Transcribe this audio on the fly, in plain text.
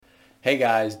Hey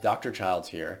guys, Dr. Childs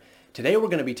here. Today we're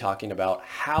going to be talking about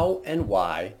how and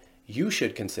why you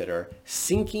should consider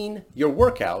syncing your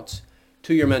workouts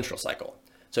to your menstrual cycle.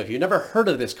 So if you've never heard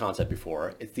of this concept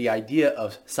before, it's the idea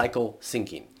of cycle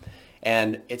syncing.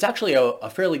 And it's actually a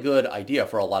fairly good idea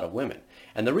for a lot of women.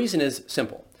 And the reason is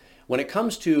simple. When it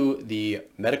comes to the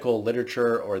medical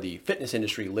literature or the fitness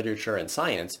industry literature and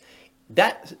science,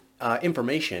 that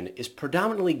information is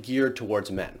predominantly geared towards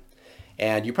men.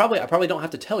 And I probably don't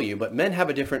have to tell you, but men have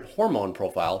a different hormone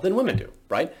profile than women do,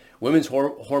 right? Women's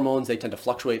hormones, they tend to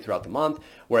fluctuate throughout the month,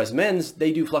 whereas men's,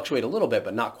 they do fluctuate a little bit,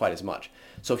 but not quite as much.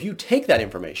 So if you take that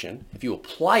information, if you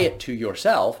apply it to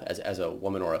yourself as a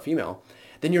woman or a female,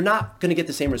 then you're not going to get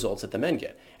the same results that the men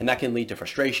get. And that can lead to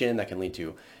frustration, that can lead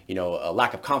to, a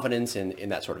lack of confidence in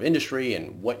that sort of industry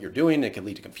and what you're doing. It can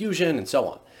lead to confusion and so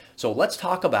on. So let's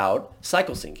talk about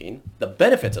cycle syncing, the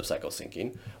benefits of cycle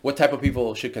syncing, what type of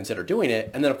people should consider doing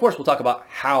it, and then of course we'll talk about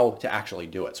how to actually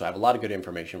do it. So I have a lot of good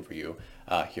information for you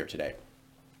here today.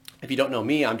 If you don't know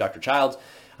me, I'm Dr. Childs.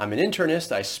 I'm an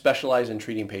internist. I specialize in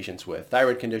treating patients with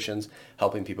thyroid conditions,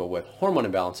 helping people with hormone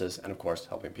imbalances, and of course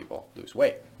helping people lose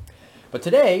weight. But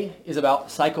today is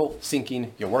about cycle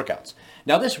syncing your workouts.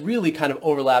 Now this really kind of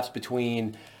overlaps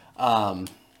between, let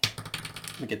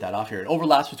me get that off here. It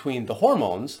overlaps between the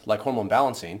hormones, like hormone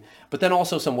balancing, but then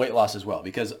also some weight loss as well,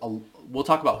 because we'll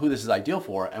talk about who this is ideal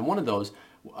for. And one of those,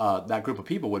 that group of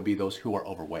people would be those who are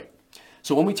overweight.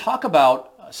 So when we talk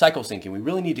about cycle syncing, we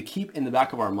really need to keep in the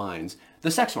back of our minds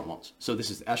the sex hormones. So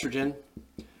this is estrogen,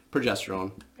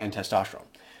 progesterone, and testosterone.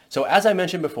 So as I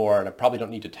mentioned before, and I probably don't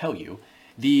need to tell you,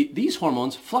 these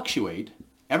hormones fluctuate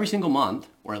every single month,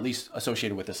 or at least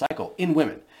associated with the cycle, in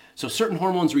women. So certain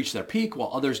hormones reach their peak while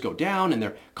others go down, and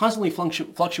they're constantly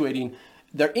fluctuating.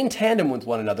 They're in tandem with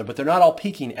one another, but they're not all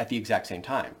peaking at the exact same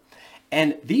time.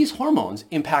 And these hormones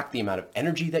impact the amount of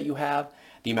energy that you have,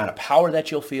 the amount of power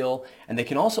that you'll feel, and they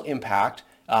can also impact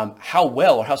how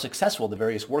well or how successful the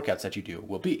various workouts that you do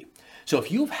will be. So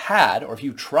if you've had or if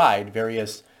you've tried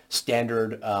various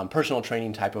standard personal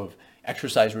training type of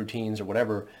exercise routines or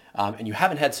whatever, and you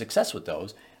haven't had success with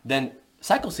those, then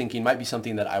cycle syncing might be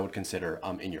something that I would consider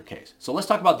in your case. So let's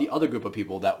talk about the other group of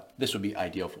people that this would be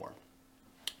ideal for.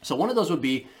 So one of those would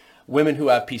be women who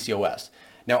have PCOS.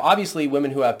 Now, obviously,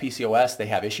 women who have PCOS, they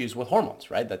have issues with hormones,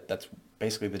 right? That's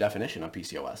basically the definition of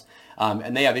PCOS.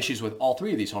 And they have issues with all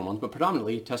three of these hormones, but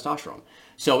predominantly testosterone.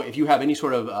 So if you have any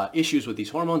sort of issues with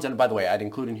these hormones, and by the way, I'd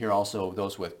include in here also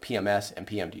those with PMS and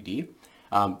PMDD,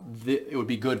 it would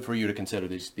be good for you to consider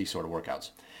these sort of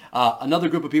workouts. Another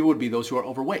group of people would be those who are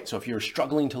overweight. So if you're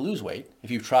struggling to lose weight,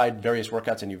 if you've tried various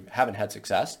workouts and you haven't had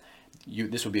success,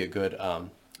 this would be a good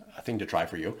thing to try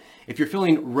for you. If you're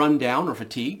feeling run down or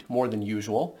fatigued more than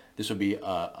usual, this would be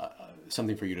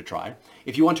something for you to try.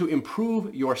 If you want to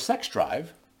improve your sex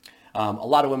drive, a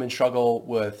lot of women struggle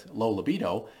with low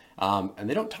libido, and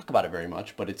they don't talk about it very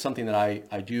much, but it's something that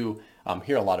I do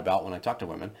hear a lot about when I talk to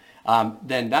women.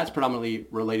 Then that's predominantly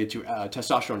related to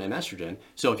testosterone and estrogen.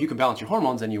 So if you can balance your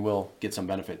hormones, then you will get some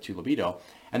benefit to libido.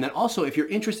 And then also if you're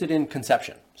interested in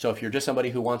conception, so if you're just somebody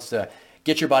who wants to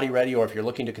get your body ready, or if you're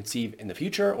looking to conceive in the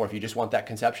future, or if you just want that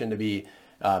conception to be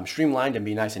streamlined and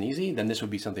be nice and easy, then this would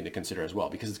be something to consider as well,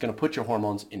 because it's going to put your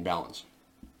hormones in balance,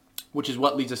 which is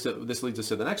what leads us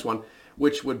to the next one,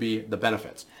 which would be the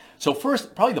benefits. So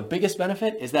first, probably the biggest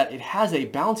benefit is that it has a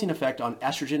balancing effect on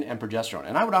estrogen and progesterone.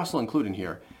 And I would also include in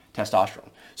here testosterone.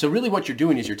 So really what you're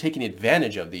doing is you're taking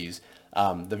advantage of these,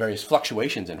 the various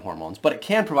fluctuations in hormones, but it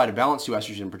can provide a balance to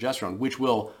estrogen and progesterone, which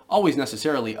will always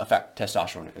necessarily affect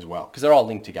testosterone as well, because they're all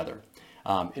linked together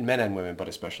in men and women, but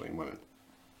especially in women.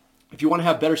 If you want to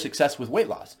have better success with weight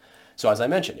loss, so as I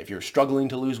mentioned, if you're struggling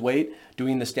to lose weight,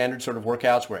 doing the standard sort of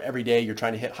workouts where every day you're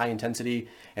trying to hit high intensity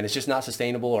and it's just not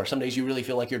sustainable, or some days you really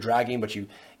feel like you're dragging, but you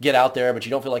get out there, but you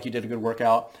don't feel like you did a good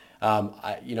workout,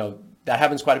 that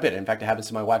happens quite a bit. In fact, it happens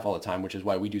to my wife all the time, which is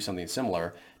why we do something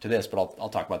similar to this, but I'll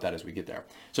talk about that as we get there.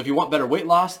 So if you want better weight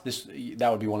loss, that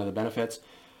would be one of the benefits.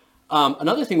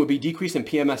 Another thing would be decrease in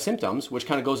PMS symptoms, which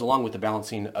kind of goes along with the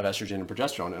balancing of estrogen and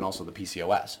progesterone and also the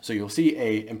PCOS. So you'll see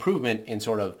a improvement in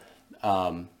sort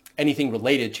of anything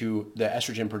related to the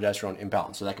estrogen progesterone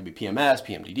imbalance. So that could be PMS,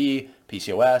 PMDD,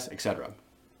 PCOS, etc.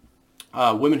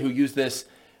 Women who use this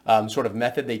sort of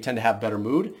method, they tend to have better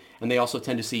mood, and they also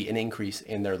tend to see an increase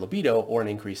in their libido or an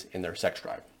increase in their sex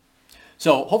drive.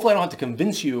 So hopefully I don't have to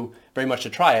convince you very much to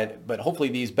try it, but hopefully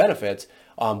these benefits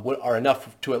are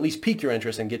enough to at least pique your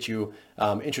interest and get you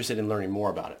interested in learning more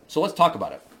about it. So let's talk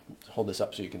about it. Let's hold this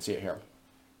up so you can see it here.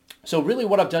 So really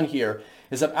what I've done here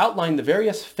is I've outlined the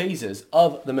various phases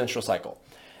of the menstrual cycle.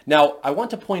 Now, I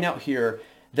want to point out here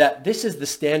that this is the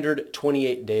standard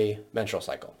 28-day menstrual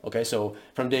cycle. Okay, so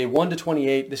from day 1 to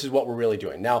 28, this is what we're really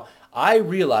doing. Now, I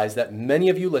realize that many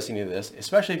of you listening to this,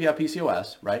 especially if you have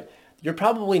PCOS, right, you're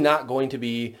probably not going to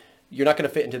be, you're not going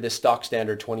to fit into this stock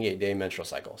standard 28-day menstrual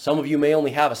cycle. Some of you may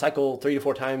only have a cycle 3 to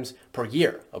 4 times per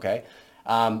year, okay?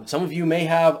 Some of you may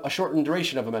have a shortened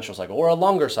duration of a menstrual cycle or a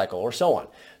longer cycle or so on.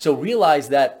 So realize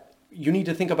that you need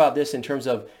to think about this in terms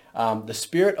of the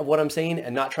spirit of what I'm saying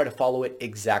and not try to follow it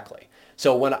exactly.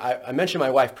 So when I mentioned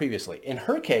my wife previously, in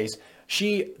her case,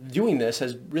 she doing this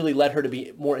has really led her to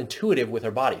be more intuitive with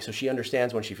her body. So she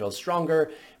understands when she feels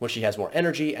stronger, when she has more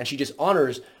energy, and she just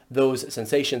honors those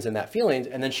sensations and that feelings,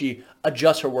 and then she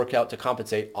adjusts her workout to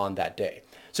compensate on that day.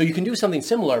 So you can do something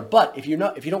similar, but if you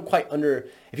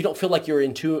don't feel like you're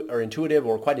intuitive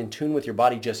or quite in tune with your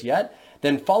body just yet,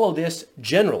 then follow this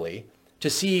generally to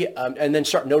see, and then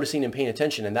start noticing and paying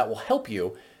attention, and that will help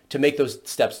you to make those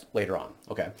steps later on.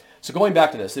 Okay, so going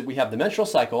back to this, we have the menstrual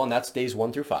cycle, and that's days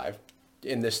 1 through 5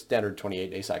 in this standard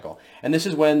 28-day cycle. And this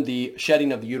is when the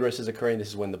shedding of the uterus is occurring. This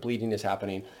is when the bleeding is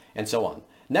happening, and so on.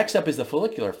 Next up is the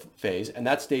follicular phase, and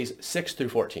that's days 6 through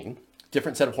 14.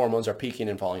 Different set of hormones are peaking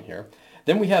and falling here.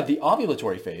 Then we have the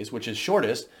ovulatory phase, which is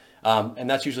shortest, and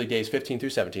that's usually days 15 through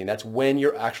 17. That's when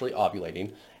you're actually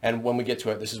ovulating. And when we get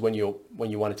to it, this is when you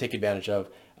want to take advantage of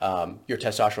your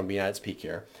testosterone being at its peak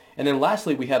here. And then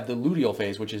lastly, we have the luteal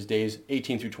phase, which is days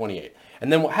 18 through 28.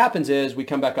 And then what happens is we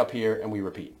come back up here and we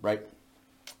repeat, right?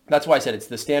 That's why I said it's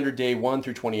the standard day 1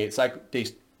 through 28 cycle,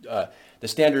 the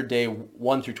standard day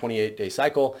 1 through 28 day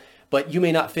cycle. But you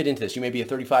may not fit into this. You may be a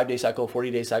 35-day cycle,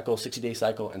 40-day cycle, 60-day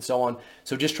cycle, and so on.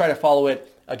 So just try to follow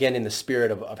it, again, in the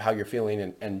spirit of how you're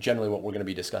feeling and generally what we're going to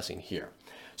be discussing here.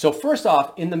 So first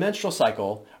off, in the menstrual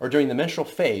cycle, or during the menstrual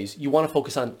phase, you want to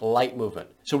focus on light movement.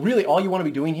 So really all you want to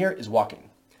be doing here is walking.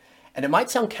 And it might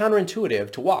sound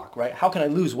counterintuitive to walk, right? How can I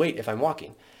lose weight if I'm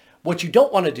walking? What you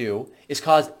don't want to do is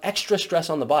cause extra stress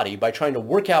on the body by trying to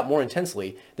work out more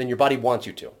intensely than your body wants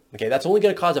you to. Okay, that's only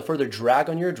going to cause a further drag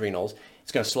on your adrenals.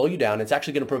 It's going to slow you down. It's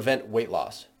actually going to prevent weight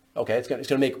loss. Okay, it's going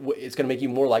to make you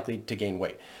more likely to gain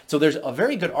weight. So there's a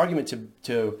very good argument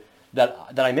that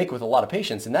I make with a lot of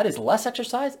patients, and that is less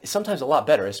exercise is sometimes a lot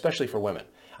better, especially for women.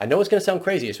 I know it's going to sound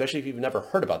crazy, especially if you've never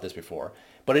heard about this before,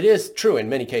 but it is true in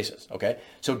many cases, okay?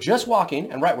 So just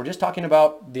walking, and right, we're just talking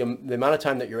about the amount of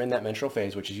time that you're in that menstrual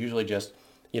phase, which is usually just,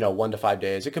 1 to 5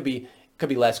 days. It could be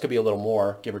less, could be a little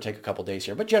more, give or take a couple days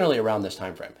here, but generally around this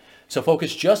time frame. So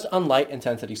focus just on light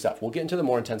intensity stuff. We'll get into the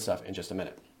more intense stuff in just a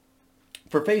minute.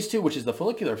 For phase 2, which is the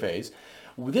follicular phase,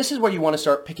 this is where you want to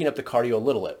start picking up the cardio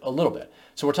a little bit.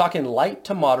 So we're talking light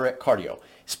to moderate cardio.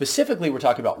 Specifically, we're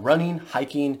talking about running,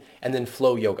 hiking, and then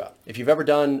flow yoga. If you've ever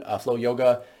done flow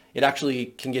yoga, it actually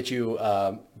can get you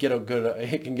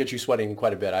it can get you sweating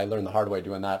quite a bit. I learned the hard way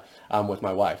doing that with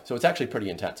my wife. So it's actually pretty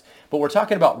intense. But we're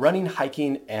talking about running,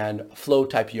 hiking, and flow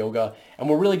type yoga. And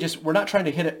we're not trying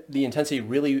to hit the intensity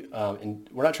really, and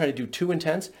we're not trying to do too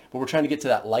intense, but we're trying to get to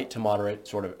that light to moderate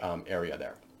sort of area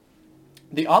there.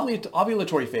 The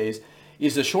ovulatory phase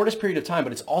is the shortest period of time,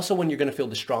 but it's also when you're going to feel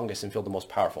the strongest and feel the most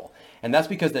powerful. And that's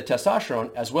because the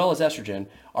testosterone as well as estrogen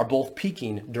are both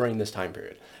peaking during this time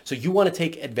period. So you want to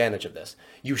take advantage of this.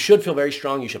 You should feel very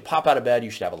strong. You should pop out of bed. You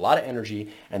should have a lot of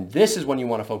energy. And this is when you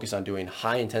want to focus on doing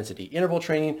high intensity interval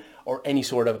training or any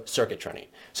sort of circuit training.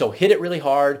 So hit it really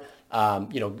hard,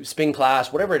 spin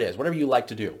class, whatever it is, whatever you like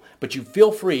to do. But you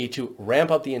feel free to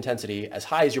ramp up the intensity as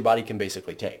high as your body can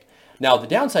basically take. Now, the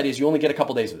downside is you only get a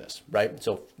couple days of this, right?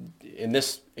 So in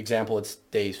this example, it's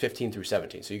days 15 through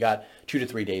 17. So you got 2 to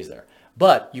 3 days there.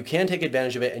 But you can take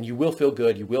advantage of it and you will feel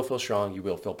good, you will feel strong, you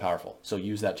will feel powerful. So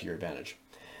use that to your advantage.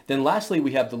 Then lastly,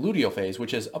 we have the luteal phase,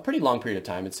 which is a pretty long period of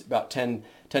time. It's about 10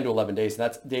 to 11 days. And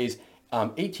that's days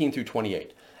 18 through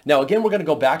 28. Now, again, we're going to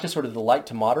go back to sort of the light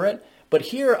to moderate. But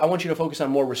here, I want you to focus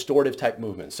on more restorative type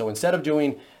movements. So instead of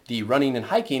doing the running and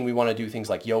hiking, we want to do things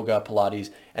like yoga,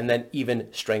 Pilates, and then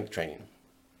even strength training.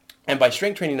 And by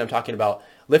strength training, I'm talking about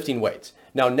lifting weights.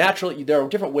 Now, naturally, there are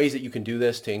different ways that you can do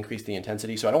this to increase the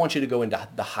intensity. So I don't want you to go into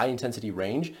the high intensity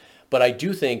range, but I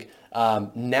do think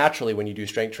naturally when you do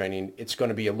strength training, it's going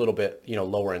to be a little bit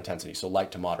lower intensity, so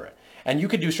light to moderate. And you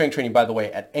could do strength training, by the way,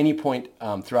 at any point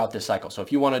throughout this cycle. So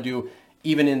if you want to do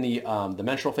even in the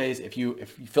menstrual phase, if you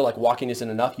feel like walking isn't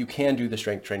enough, you can do the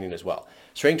strength training as well.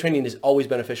 Strength training is always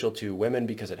beneficial to women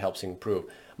because it helps improve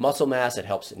muscle mass, it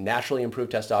helps naturally improve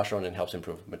testosterone, and helps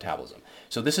improve metabolism.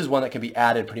 So this is one that can be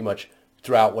added pretty much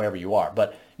throughout wherever you are.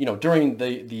 But during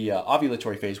the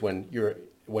ovulatory phase, when your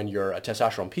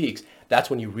testosterone peaks, that's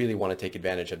when you really want to take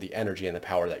advantage of the energy and the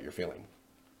power that you're feeling.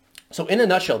 So in a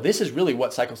nutshell, this is really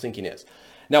what cycle syncing is.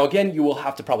 Now, again, you will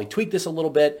have to probably tweak this a little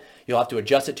bit. You'll have to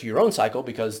adjust it to your own cycle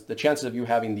because the chances of you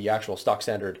having the actual stock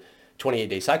standard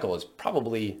 28-day cycle is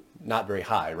probably not very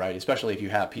high, right? Especially if you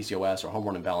have PCOS or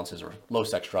hormone imbalances or low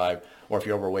sex drive, or if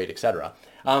you're overweight, etc.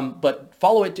 But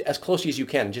follow it as closely as you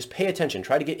can. Just pay attention.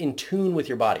 Try to get in tune with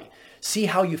your body. See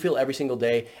how you feel every single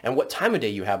day and what time of day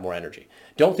you have more energy.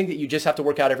 Don't think that you just have to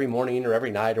work out every morning or every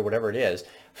night or whatever it is.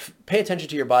 Pay attention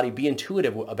to your body, be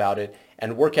intuitive about it,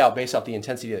 and work out based off the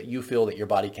intensity that you feel that your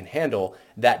body can handle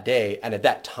that day and at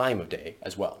that time of day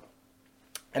as well.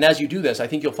 And as you do this, I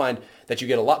think you'll find that you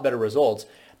get a lot better results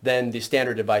than the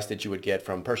standard advice that you would get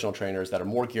from personal trainers that are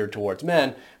more geared towards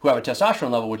men who have a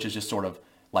testosterone level, which is just sort of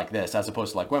like this, as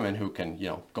opposed to like women who can,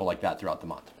 go like that throughout the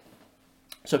month.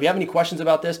 So if you have any questions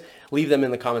about this, leave them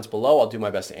in the comments below. I'll do my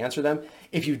best to answer them.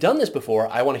 If you've done this before,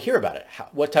 I want to hear about it.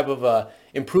 What type of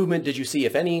improvement did you see,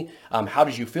 if any? How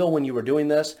did you feel when you were doing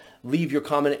this? Leave your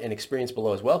comment and experience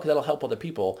below as well, because that'll help other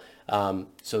people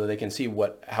so that they can see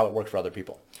how it worked for other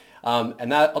people.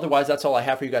 Otherwise, that's all I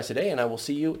have for you guys today, and I will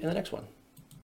see you in the next one.